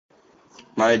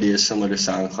My idea is similar to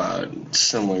SoundCloud,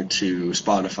 similar to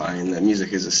Spotify, in that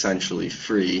music is essentially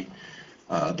free,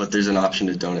 but there's an option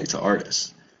to donate to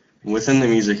artists. Within the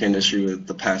music industry, with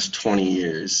the past 20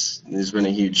 years, there's been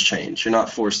a huge change. You're not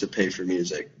forced to pay for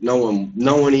music. No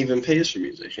one even pays for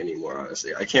music anymore,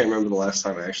 honestly. I can't remember the last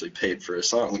time I actually paid for a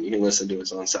song. You can listen to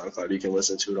it on SoundCloud. You can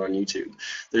listen to it on YouTube.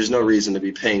 There's no reason to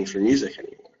be paying for music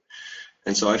anymore.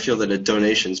 And so I feel that a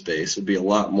donations base would be a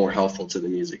lot more helpful to the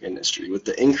music industry. With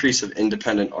the increase of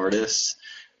independent artists,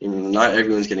 not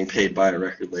everyone's getting paid by a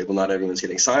record label, not everyone's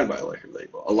getting signed by a record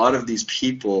label. A lot of these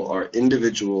people are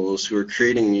individuals who are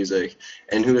creating music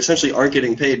and who essentially aren't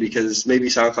getting paid because maybe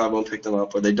SoundCloud won't pick them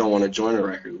up or they don't want to join a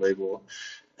record label.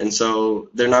 And so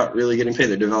they're not really getting paid.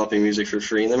 They're developing music for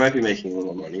free, and they might be making a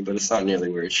little money, but it's not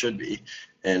nearly where it should be.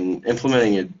 And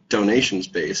implementing a donations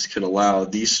base could allow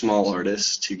these small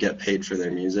artists to get paid for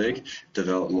their music,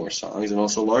 develop more songs, and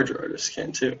also larger artists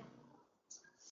can too.